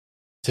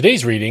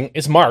Today's reading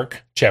is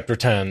Mark chapter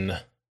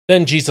 10.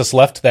 Then Jesus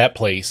left that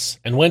place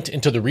and went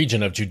into the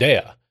region of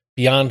Judea,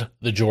 beyond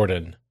the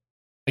Jordan.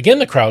 Again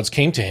the crowds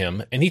came to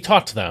him, and he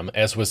taught them,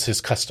 as was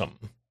his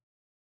custom.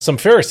 Some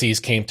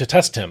Pharisees came to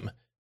test him.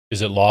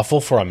 "Is it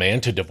lawful for a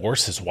man to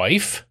divorce his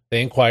wife?"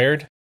 they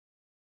inquired.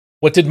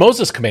 "What did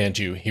Moses command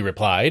you?" he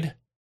replied.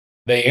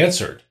 They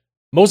answered,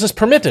 "Moses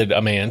permitted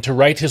a man to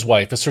write his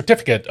wife a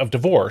certificate of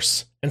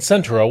divorce and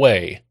send her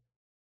away."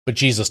 But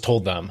Jesus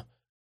told them,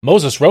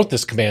 "Moses wrote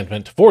this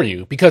commandment for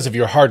you because of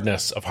your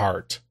hardness of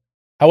heart.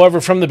 However,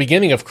 from the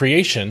beginning of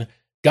creation,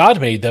 God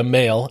made them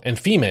male and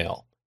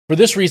female. For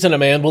this reason, a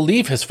man will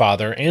leave his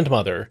father and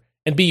mother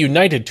and be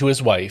united to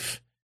his wife,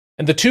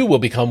 and the two will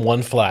become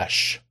one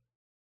flesh.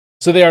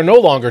 So they are no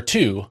longer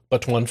two,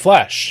 but one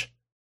flesh.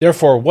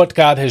 Therefore, what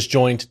God has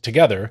joined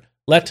together,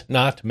 let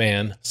not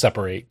man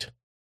separate."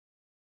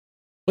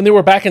 When they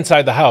were back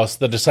inside the house,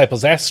 the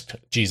disciples asked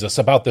Jesus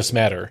about this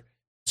matter.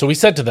 So he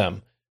said to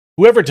them,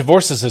 "Whoever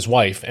divorces his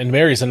wife and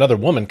marries another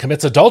woman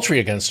commits adultery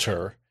against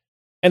her.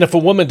 And if a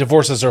woman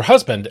divorces her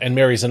husband and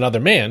marries another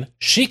man,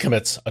 she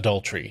commits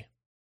adultery."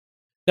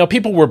 Now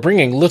people were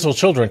bringing little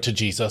children to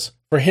Jesus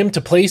for him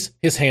to place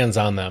his hands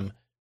on them,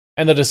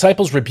 and the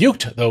disciples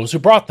rebuked those who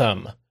brought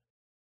them.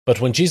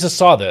 But when Jesus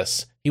saw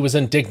this, he was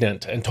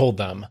indignant and told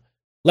them,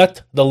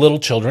 "Let the little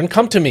children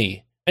come to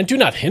me, and do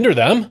not hinder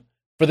them,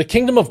 for the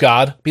kingdom of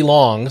God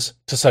belongs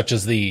to such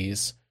as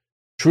these.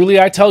 Truly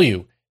I tell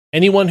you,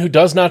 anyone who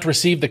does not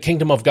receive the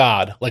kingdom of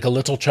God like a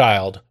little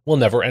child will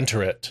never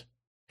enter it."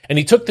 And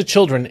he took the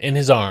children in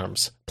his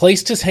arms,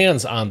 placed his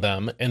hands on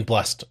them, and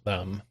blessed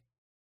them.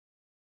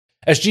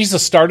 As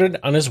Jesus started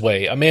on his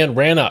way, a man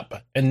ran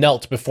up and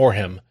knelt before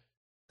him.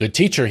 "Good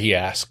teacher," he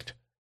asked,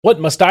 "what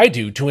must I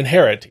do to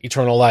inherit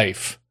eternal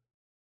life?"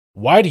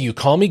 "Why do you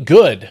call me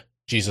good?"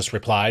 Jesus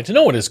replied.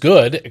 "No one is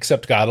good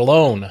except God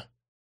alone.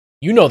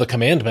 You know the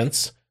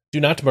commandments. Do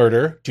not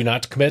murder, do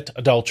not commit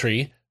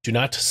adultery, do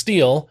not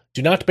steal,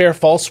 do not bear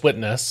false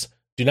witness,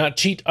 do not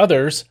cheat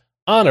others,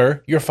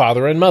 honor your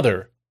father and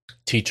mother."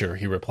 "Teacher,"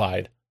 he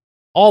replied,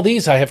 "all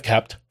these I have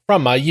kept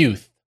from my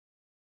youth."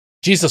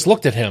 Jesus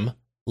looked at him,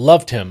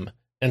 loved him,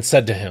 and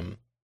said to him,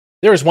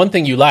 "There is one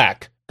thing you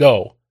lack.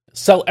 Go,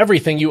 sell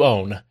everything you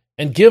own,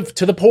 and give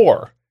to the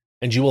poor,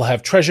 and you will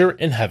have treasure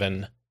in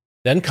heaven.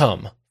 Then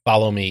come,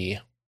 follow me."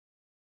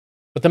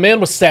 But the man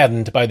was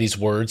saddened by these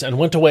words and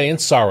went away in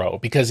sorrow,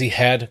 because he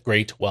had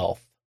great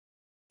wealth.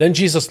 Then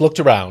Jesus looked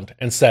around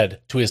and said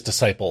to his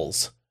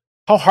disciples,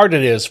 "How hard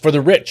it is for the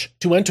rich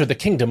to enter the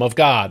kingdom of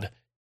God."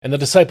 And the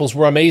disciples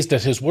were amazed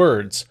at his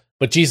words.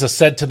 But Jesus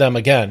said to them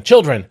again,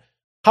 "Children,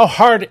 how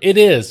hard it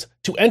is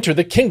to enter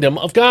the kingdom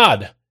of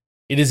God!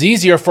 It is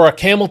easier for a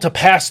camel to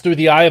pass through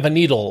the eye of a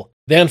needle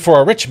than for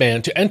a rich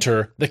man to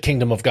enter the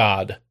kingdom of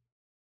God."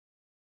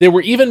 They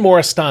were even more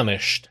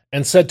astonished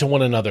and said to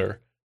one another,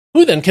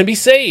 "Who then can be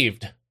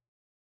saved?"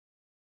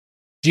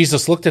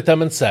 Jesus looked at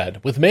them and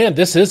said, "With man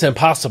this is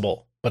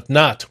impossible, but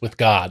not with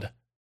God.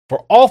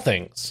 For all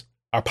things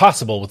are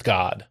possible with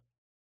God."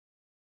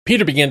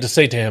 Peter began to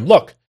say to him,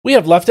 "Look, we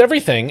have left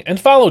everything and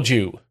followed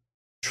you."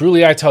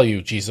 "Truly I tell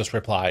you," Jesus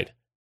replied,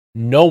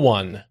 "no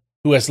one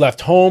who has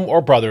left home or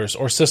brothers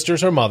or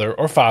sisters or mother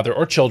or father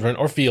or children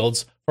or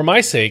fields for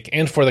my sake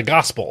and for the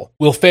gospel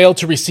will fail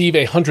to receive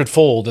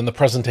 100-fold in the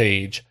present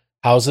age,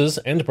 houses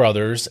and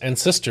brothers and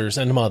sisters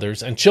and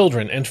mothers and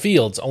children and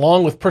fields,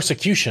 along with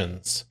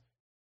persecutions,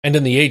 and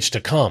in the age to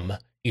come,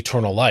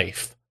 eternal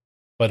life.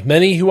 But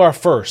many who are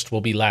first will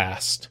be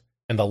last,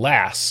 and the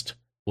last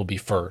will be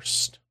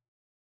first."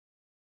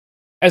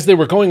 As they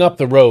were going up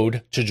the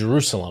road to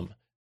Jerusalem,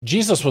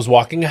 Jesus was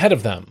walking ahead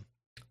of them.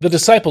 The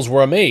disciples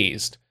were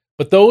amazed,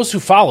 but those who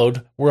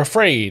followed were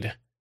afraid.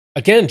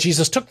 Again,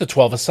 Jesus took the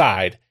 12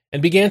 aside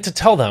and began to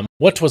tell them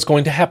what was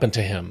going to happen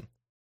to him.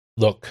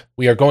 "Look,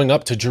 we are going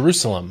up to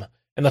Jerusalem,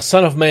 and the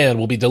Son of Man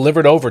will be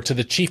delivered over to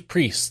the chief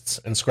priests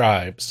and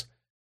scribes.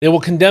 They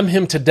will condemn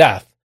him to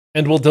death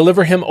and will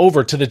deliver him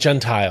over to the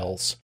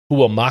Gentiles, who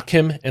will mock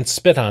him and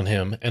spit on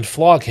him and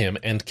flog him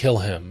and kill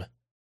him.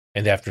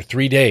 And after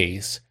 3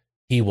 days,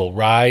 he will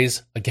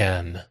rise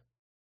again."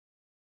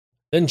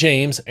 Then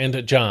James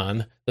and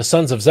John, the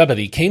sons of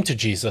Zebedee, came to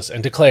Jesus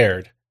and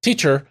declared,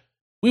 "Teacher,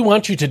 we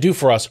want you to do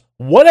for us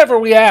whatever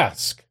we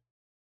ask."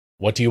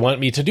 "What do you want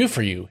me to do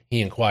for you?"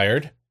 he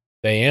inquired.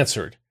 They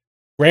answered,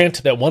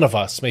 "Grant that one of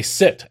us may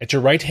sit at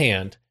your right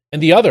hand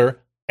and the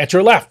other at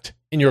your left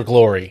in your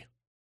glory."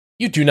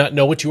 "You do not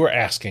know what you are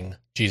asking,"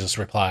 Jesus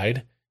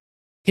replied.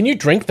 "Can you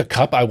drink the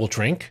cup I will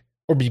drink,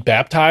 or be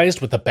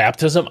baptized with the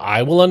baptism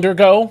I will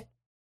undergo?"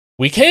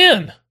 "We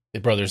can,"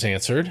 the brothers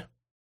answered.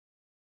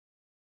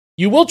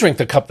 "You will drink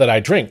the cup that I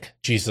drink,"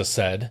 Jesus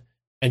said,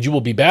 "and you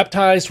will be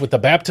baptized with the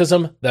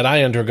baptism that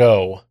I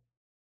undergo.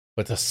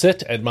 But to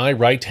sit at my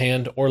right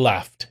hand or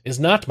left is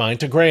not mine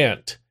to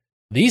grant.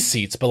 These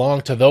seats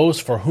belong to those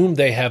for whom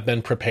they have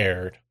been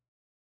prepared."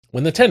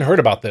 When the 10 heard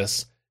about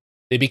this,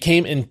 they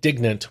became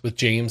indignant with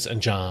James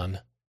and John.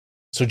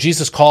 So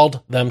Jesus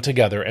called them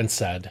together and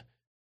said,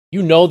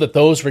 "You know that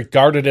those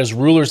regarded as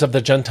rulers of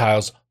the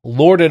Gentiles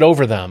lord it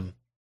over them,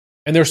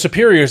 and their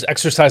superiors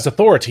exercise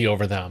authority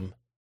over them.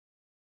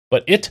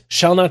 But it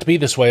shall not be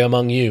this way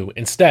among you.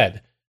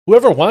 Instead,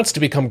 whoever wants to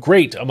become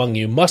great among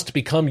you must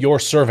become your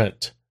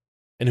servant,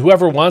 and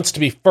whoever wants to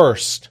be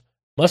first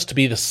must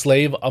be the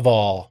slave of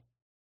all.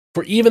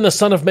 For even the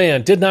Son of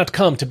Man did not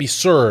come to be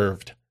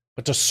served,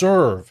 but to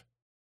serve,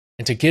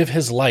 and to give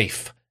his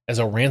life as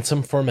a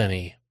ransom for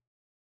many."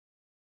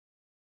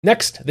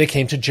 Next they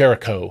came to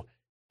Jericho,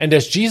 and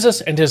as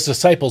Jesus and his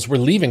disciples were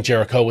leaving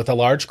Jericho with a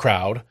large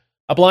crowd,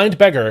 a blind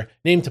beggar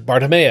named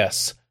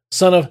Bartimaeus,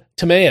 son of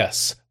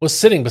Timaeus, was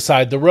sitting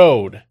beside the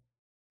road.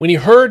 When he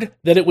heard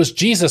that it was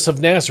Jesus of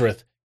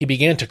Nazareth, he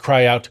began to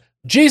cry out,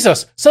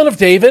 "Jesus, Son of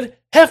David,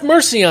 have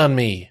mercy on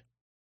me!"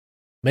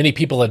 Many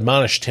people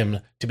admonished him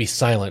to be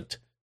silent,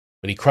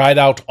 but he cried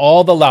out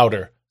all the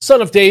louder,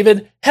 "Son of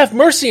David, have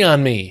mercy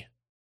on me!"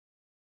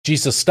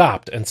 Jesus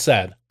stopped and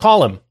said,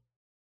 "Call him."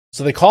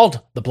 So they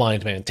called the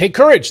blind man. "Take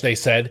courage," they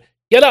said.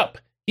 "Get up,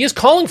 he is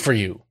calling for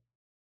you."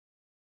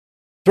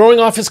 Throwing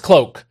off his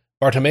cloak,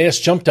 Bartimaeus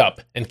jumped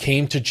up and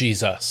came to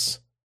Jesus.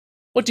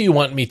 "What do you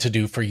want me to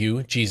do for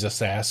you?"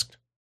 Jesus asked.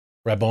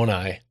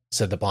 "Rabboni,"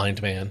 said the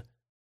blind man,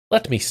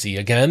 "let me see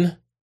again."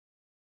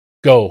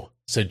 "Go,"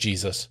 said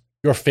Jesus,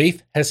 "your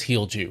faith has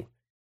healed you."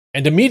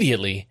 And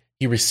immediately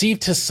he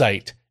received his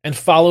sight and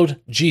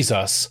followed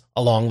Jesus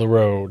along the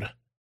road.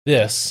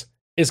 This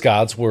is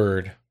God's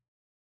word.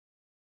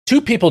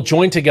 Two people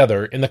join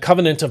together in the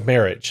covenant of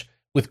marriage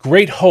with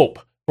great hope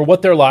for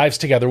what their lives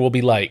together will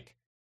be like,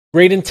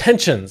 great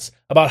intentions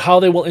about how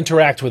they will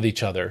interact with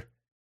each other,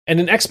 and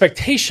an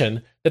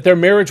expectation that their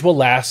marriage will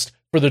last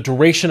for the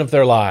duration of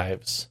their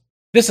lives.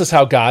 This is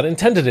how God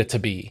intended it to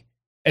be,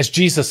 as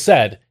Jesus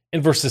said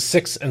in verses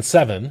 6 and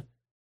 7,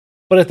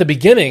 "But at the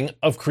beginning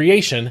of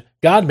creation,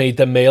 God made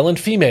them male and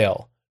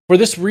female. For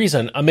this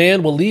reason, a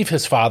man will leave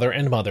his father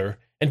and mother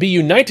and be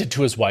united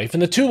to his wife,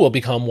 and the two will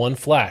become one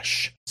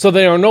flesh. So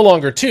they are no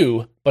longer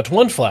two, but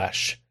one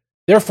flesh.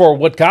 Therefore,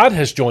 what God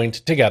has joined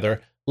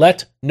together,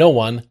 let no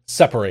one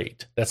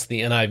separate." That's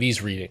the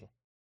NIV's reading.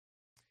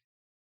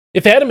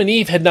 If Adam and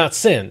Eve had not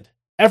sinned,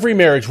 every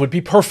marriage would be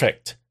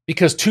perfect,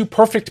 because two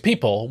perfect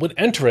people would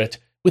enter it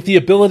with the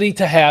ability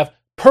to have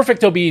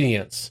perfect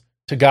obedience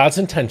to God's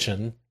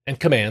intention and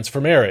commands for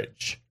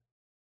marriage.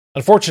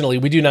 Unfortunately,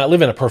 we do not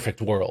live in a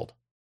perfect world.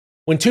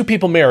 When two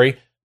people marry,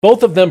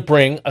 both of them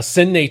bring a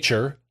sin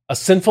nature, a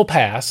sinful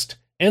past,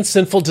 and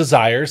sinful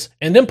desires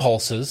and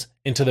impulses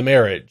into the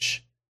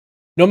marriage.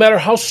 No matter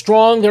how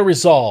strong their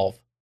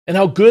resolve and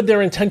how good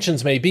their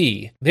intentions may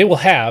be, they will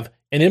have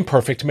an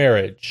imperfect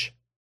marriage.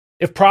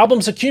 If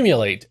problems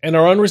accumulate and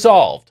are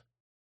unresolved,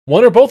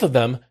 one or both of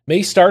them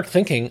may start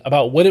thinking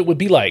about what it would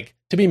be like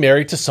to be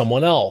married to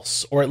someone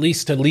else, or at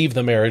least to leave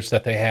the marriage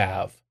that they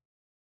have.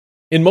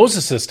 In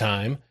Moses'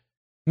 time,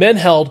 men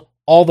held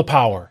all the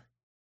power.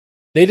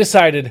 They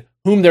decided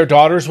whom their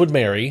daughters would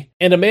marry,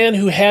 and a man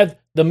who had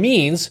the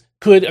means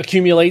could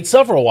accumulate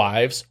several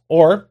wives,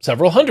 or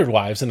several hundred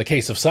wives in the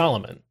case of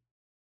Solomon.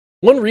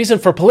 One reason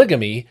for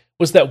polygamy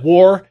was that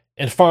war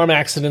and farm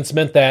accidents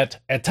meant that,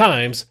 at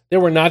times, there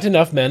were not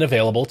enough men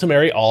available to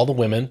marry all the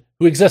women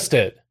who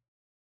existed.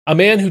 A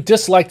man who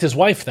disliked his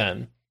wife,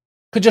 then,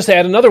 could just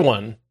add another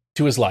one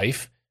to his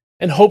life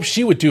and hope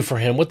she would do for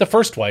him what the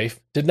first wife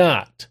did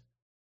not.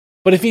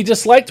 But if he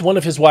disliked one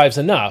of his wives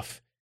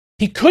enough,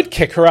 he could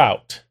kick her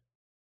out.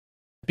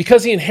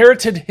 Because he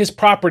inherited his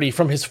property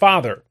from his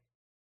father,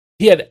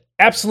 he had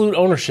absolute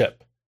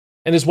ownership,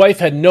 and his wife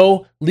had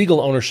no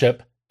legal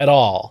ownership at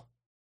all.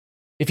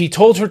 If he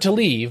told her to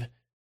leave,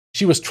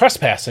 she was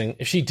trespassing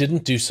if she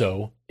didn't do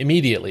so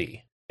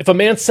immediately. If a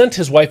man sent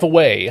his wife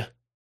away,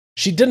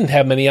 she didn't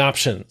have many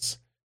options.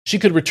 She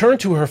could return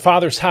to her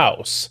father's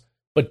house,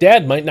 but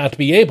dad might not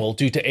be able,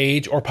 due to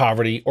age or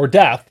poverty or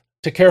death,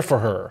 to care for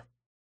her.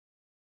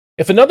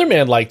 If another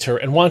man liked her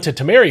and wanted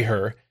to marry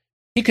her,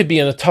 he could be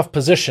in a tough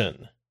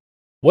position.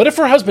 What if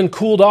her husband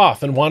cooled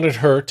off and wanted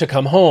her to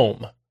come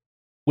home?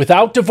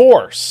 Without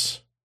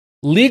divorce,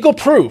 legal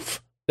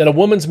proof that a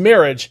woman's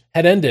marriage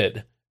had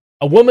ended,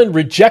 a woman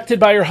rejected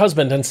by her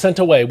husband and sent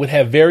away would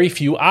have very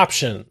few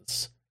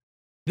options.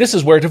 This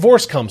is where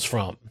divorce comes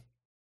from.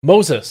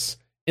 Moses,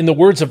 in the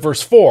words of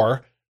verse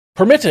 4,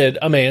 permitted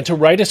a man to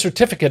write a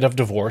certificate of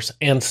divorce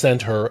and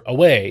send her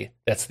away.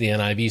 That's the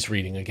NIV's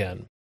reading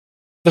again.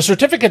 The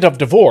certificate of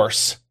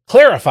divorce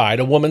clarified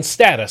a woman's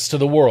status to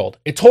the world.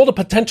 It told a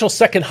potential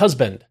second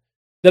husband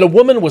that a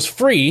woman was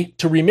free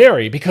to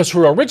remarry because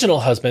her original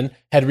husband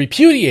had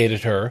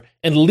repudiated her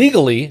and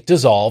legally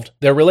dissolved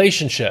their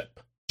relationship.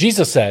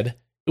 Jesus said,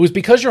 "It was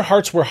because your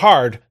hearts were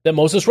hard that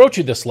Moses wrote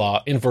you this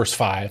law," in verse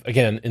 5,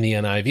 again in the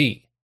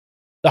NIV.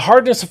 The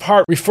hardness of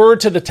heart referred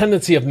to the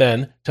tendency of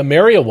men to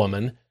marry a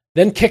woman,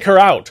 then kick her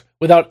out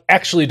without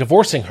actually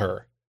divorcing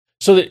her,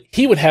 so that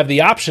he would have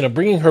the option of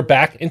bringing her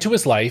back into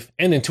his life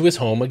and into his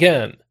home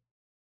again.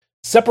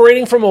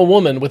 Separating from a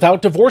woman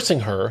without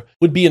divorcing her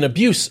would be an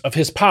abuse of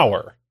his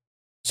power.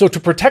 So to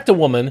protect a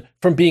woman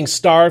from being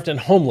starved and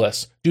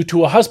homeless due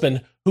to a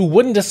husband who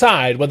wouldn't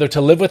decide whether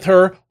to live with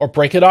her or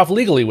break it off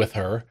legally with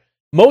her,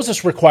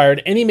 Moses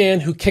required any man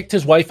who kicked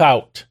his wife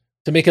out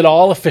to make it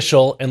all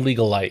official and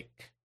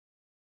legal-like.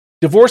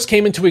 Divorce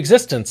came into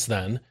existence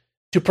then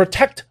to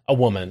protect a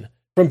woman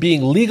from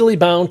being legally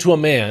bound to a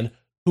man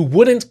who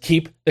wouldn't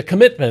keep the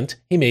commitment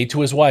he made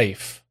to his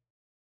wife.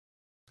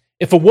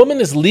 If a woman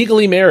is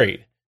legally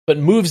married but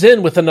moves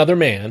in with another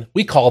man,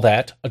 we call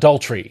that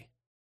adultery.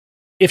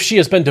 If she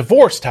has been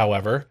divorced,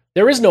 however,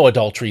 there is no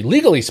adultery,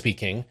 legally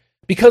speaking,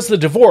 because the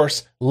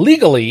divorce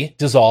legally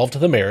dissolved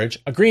the marriage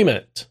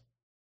agreement.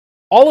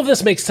 All of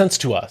this makes sense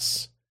to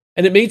us,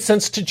 and it made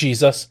sense to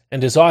Jesus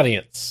and his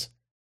audience.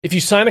 If you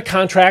sign a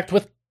contract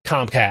with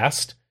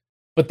Comcast,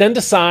 but then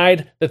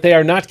decide that they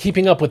are not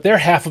keeping up with their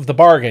half of the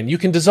bargain, you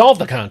can dissolve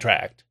the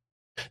contract.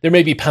 There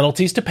may be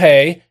penalties to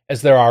pay,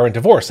 as there are in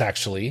divorce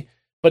actually,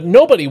 but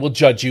nobody will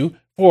judge you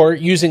for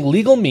using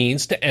legal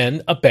means to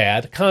end a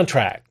bad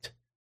contract.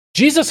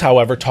 Jesus,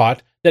 however,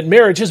 taught that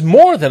marriage is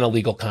more than a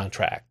legal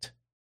contract.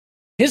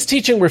 His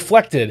teaching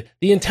reflected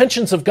the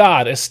intentions of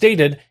God as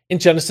stated in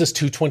Genesis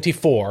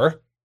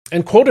 2:24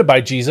 and quoted by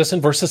Jesus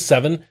in verses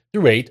 7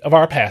 through 8 of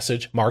our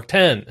passage, Mark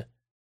 10.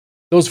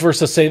 Those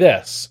verses say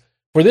this: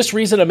 "For this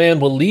reason a man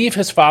will leave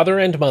his father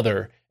and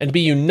mother and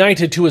be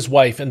united to his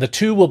wife, and the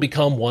two will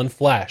become one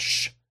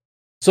flesh.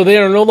 So they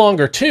are no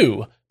longer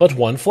two, but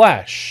one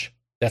flesh."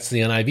 That's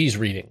the NIV's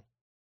reading.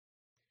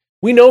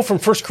 We know from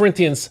 1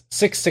 Corinthians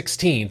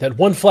 6:16 that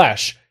one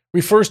flesh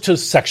refers to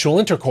sexual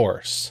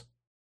intercourse.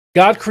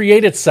 God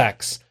created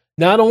sex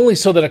not only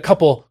so that a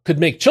couple could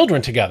make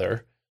children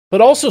together,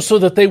 but also so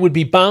that they would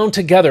be bound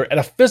together at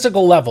a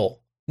physical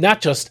level,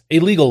 not just a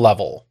legal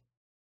level.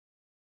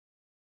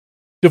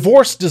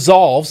 Divorce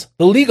dissolves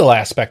the legal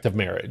aspect of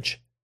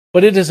marriage,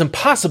 but it is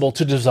impossible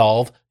to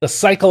dissolve the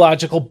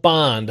psychological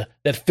bond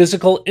that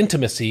physical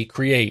intimacy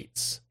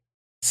creates.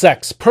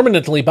 Sex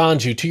permanently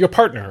bonds you to your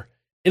partner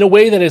in a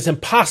way that is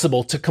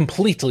impossible to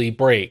completely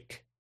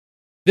break.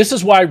 This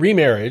is why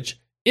remarriage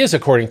is,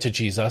 according to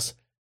Jesus,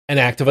 an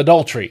act of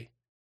adultery,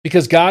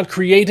 because God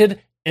created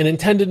and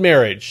intended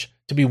marriage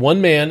to be one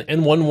man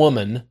and one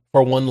woman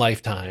for one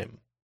lifetime.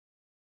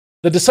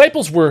 The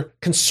disciples were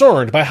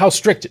concerned by how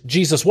strict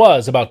Jesus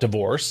was about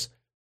divorce,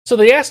 so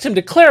they asked him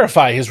to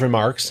clarify his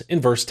remarks in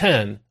verse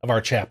 10 of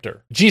our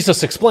chapter.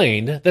 Jesus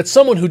explained that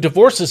someone who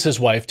divorces his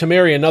wife to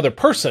marry another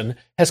person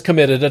has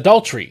committed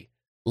adultery.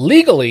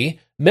 Legally,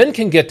 men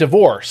can get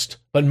divorced,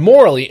 but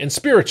morally and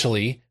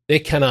spiritually, they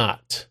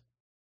cannot.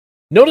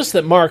 Notice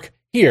that Mark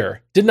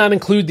here did not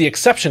include the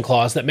exception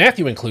clause that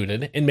Matthew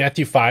included in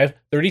Matthew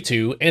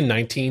 5:32 and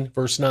 19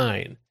 verse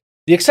 9.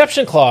 The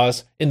exception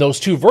clause in those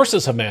two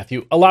verses of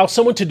Matthew allows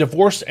someone to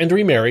divorce and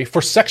remarry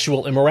for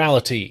sexual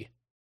immorality.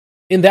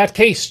 In that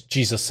case,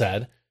 Jesus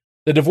said,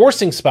 the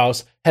divorcing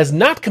spouse has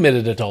not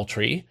committed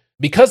adultery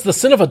because the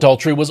sin of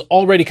adultery was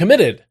already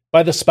committed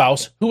by the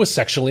spouse who was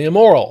sexually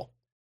immoral.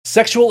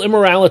 Sexual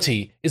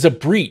immorality is a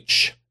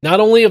breach not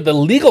only of the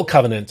legal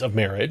covenant of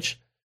marriage,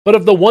 but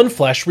of the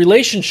one-flesh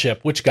relationship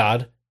which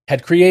God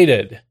had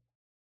created.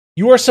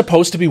 You are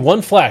supposed to be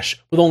one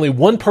flesh with only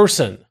one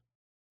person,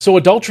 so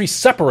adultery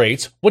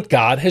separates what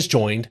God has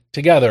joined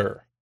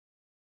together.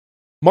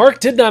 Mark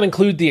did not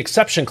include the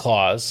exception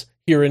clause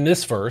here in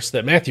this verse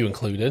that Matthew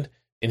included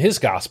in his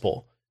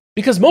gospel,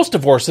 because most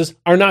divorces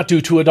are not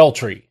due to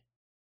adultery.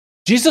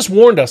 Jesus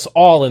warned us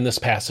all in this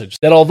passage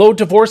that although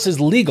divorce is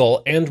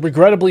legal and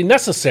regrettably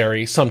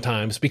necessary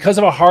sometimes because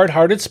of a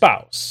hard-hearted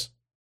spouse,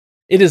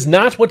 it is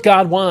not what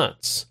God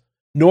wants,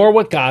 nor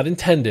what God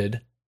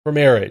intended for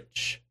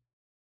marriage.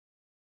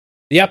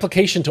 The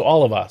application to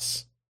all of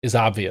us is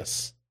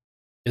obvious,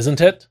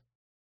 isn't it?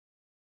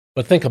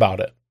 But think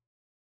about it.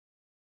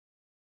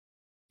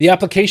 The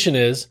application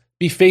is,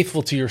 be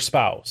faithful to your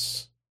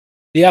spouse.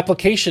 The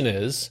application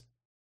is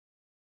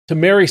to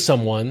marry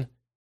someone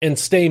and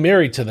stay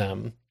married to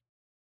them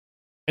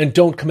and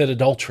don't commit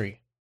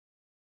adultery.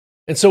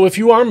 And so if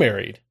you are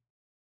married,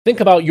 think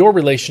about your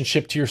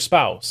relationship to your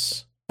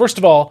spouse. First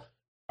of all,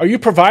 are you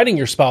providing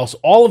your spouse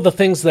all of the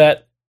things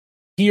that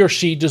he or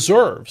she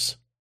deserves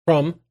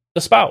from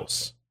the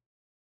spouse?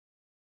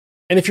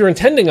 And if you're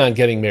intending on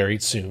getting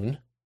married soon,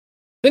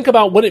 think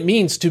about what it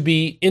means to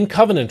be in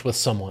covenant with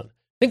someone.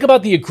 Think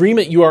about the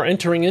agreement you are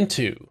entering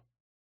into.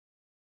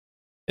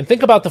 And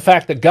think about the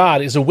fact that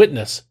God is a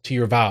witness to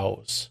your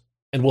vows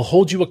and will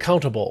hold you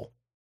accountable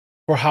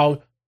for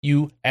how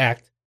you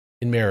act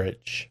in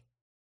marriage.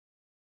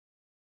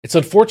 It's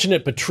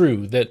unfortunate but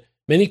true that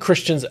many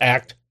Christians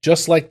act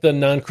just like the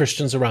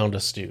non-Christians around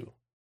us do.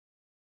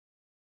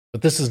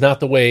 But this is not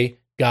the way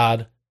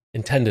God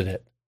intended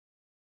it.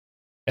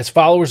 As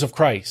followers of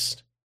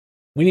Christ,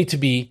 we need to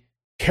be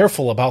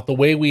careful about the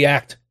way we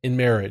act in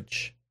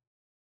marriage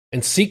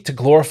and seek to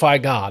glorify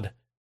God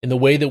in the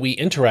way that we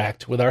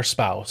interact with our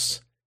spouse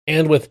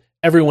and with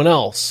everyone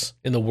else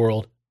in the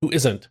world who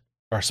isn't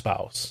our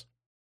spouse.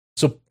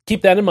 So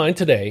keep that in mind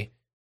today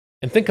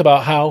and think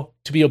about how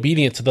to be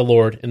obedient to the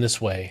Lord in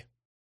this way.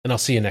 And I'll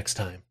see you next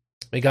time.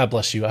 May God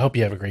bless you. I hope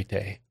you have a great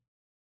day.